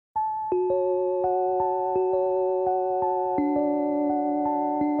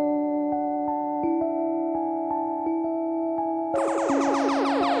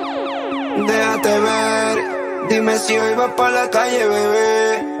déjate ver. Dime si hoy vas pa' la calle,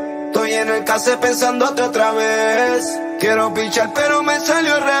 bebé. Estoy en el case pensándote otra vez. Quiero pichar pero me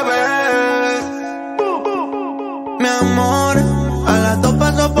salió al revés. Mi amor, a las 2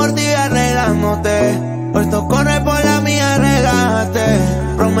 paso por ti arreglándote. Puesto corre por la mía, relájate.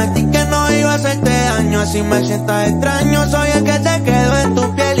 Prometí que no iba a hacerte daño, así me sientas extraño. Soy el que te quedo en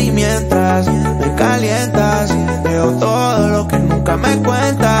tu piel y mientras me calientas, veo todo lo que nunca me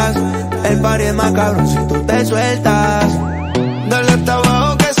cuentas. El party es más cabrón si tú te sueltas. Dale hasta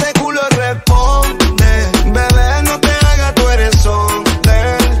abajo que ese culo responde. Bebé, no te hagas, tú eres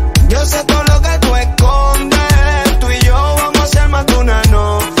hombre. Yo sé todo lo que tú escondes. Tú y yo vamos a hacer más de una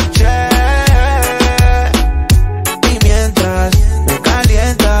noche. Y mientras me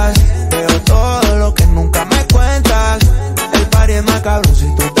calientas, veo todo lo que nunca me cuentas. El party es más cabrón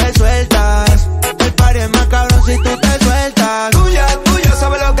si tú te sueltas. El party es más cabrón si tú te sueltas. Tuya, tuya,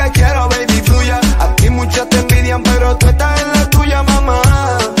 sabes lo que quiero, baby, fluya. Aquí muchos te envidian, pero tú estás en la tuya, mamá.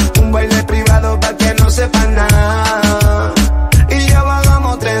 Un baile privado para que no sepan nada. Y ya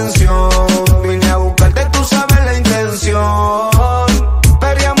bajamos tensión. Vine a buscarte, tú sabes la intención.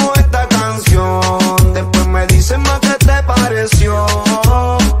 Perreamos esta canción. Después me dicen más qué te pareció.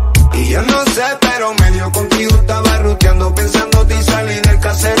 Y yo no sé, pero medio contigo estaba ruteando, pensándote y salir del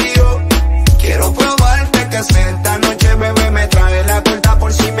caserío. Quiero probarte que sé esta noche, bebé, me trae la puerta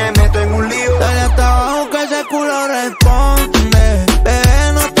por si me meto en un lío. Dale hasta abajo que ese culo responde.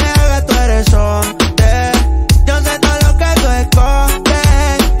 Bebé, no te hagas, tú eres hombre. Yo sé todo lo que tú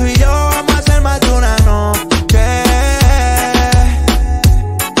escondes. Tú y yo vamos a hacer más de una noche.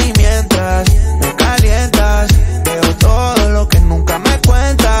 Y mientras me calientas, veo todo lo que nunca me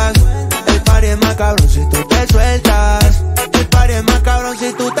cuentas. El party es más cabrón si tú te sueltas. El party es más cabrón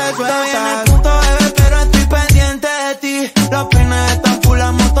si tú te sueltas. Estoy en el punto, bebé, pero estoy pendiente de ti. Los peines están full,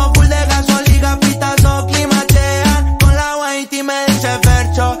 la moto full de gasolina, pitazo, climatean. Con la Whitey me dice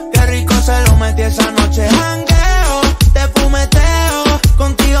Fercho, qué rico se lo metí esa noche. Jangueo, te fumeteo,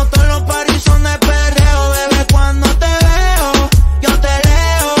 contigo todos los paris son de perreo. Bebé, cuando te veo, yo te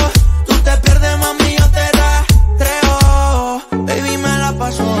leo. Tú te pierdes, mami, yo te rastreo. Baby, me la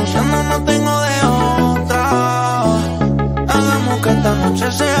paso gozando, no tengo de otra. Hagamos que esta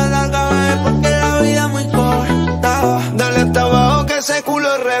noche sea larga, bebé, porque la vida es muy corta. Dale hasta abajo que ese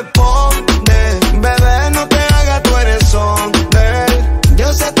culo responde. Bebé, no te hagas, tú eres hombre.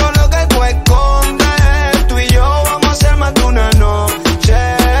 Yo sé todo lo que tú escondes. Tú y yo vamos a hacer más de una noche.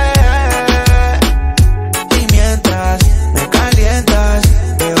 Y mientras me calientas,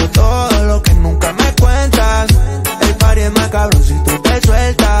 veo todo lo que nunca me cuentas. El party es más cabrón si tú te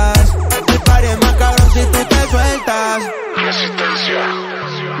sueltas. El party es más cabrón si tú te sueltas. Resistencia.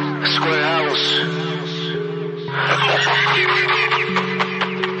 Escuela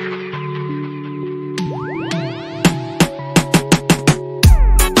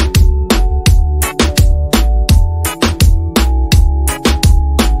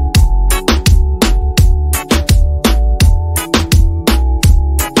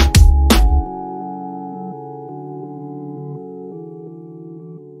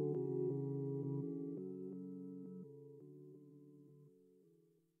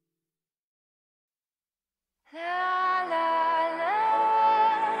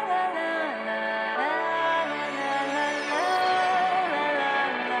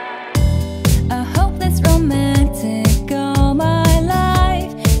I hope that's romantic all my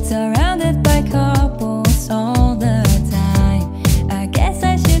life, surrounded by couples all the time. I guess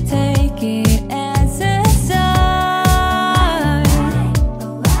I should take it as a sign.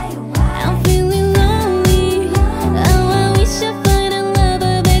 I'm feeling lonely. Oh, I wish I find a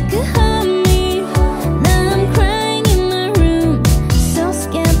lover that could hug me. Now I'm crying in my room, so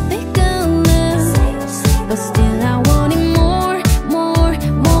skeptical love, but still I want it more, more,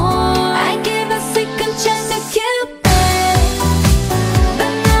 more. I give a second chance to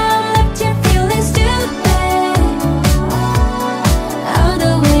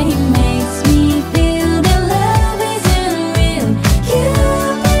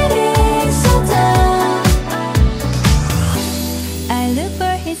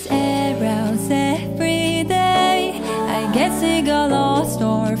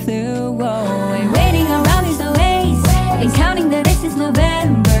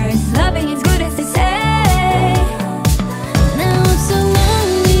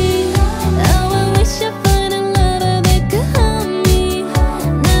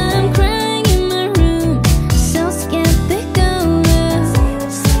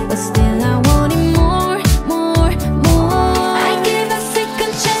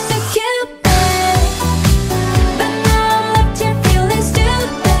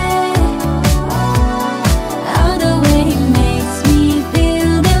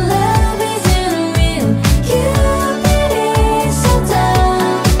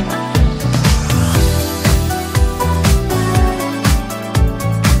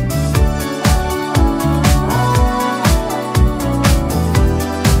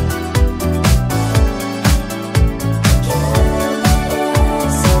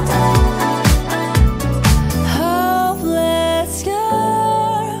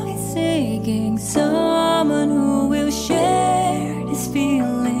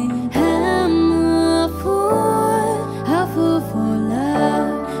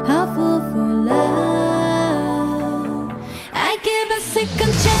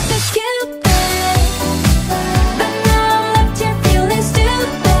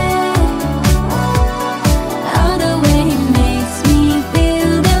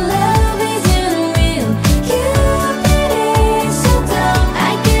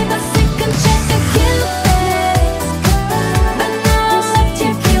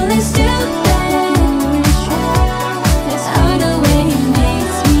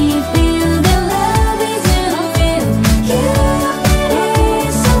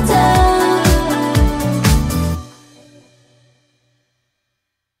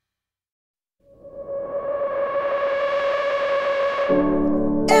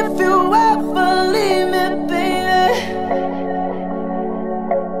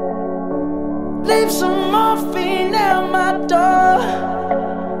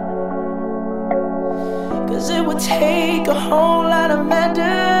would take a whole lot of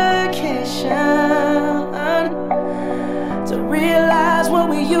medication to realize what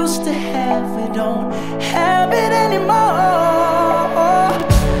we used to have, we don't have it anymore.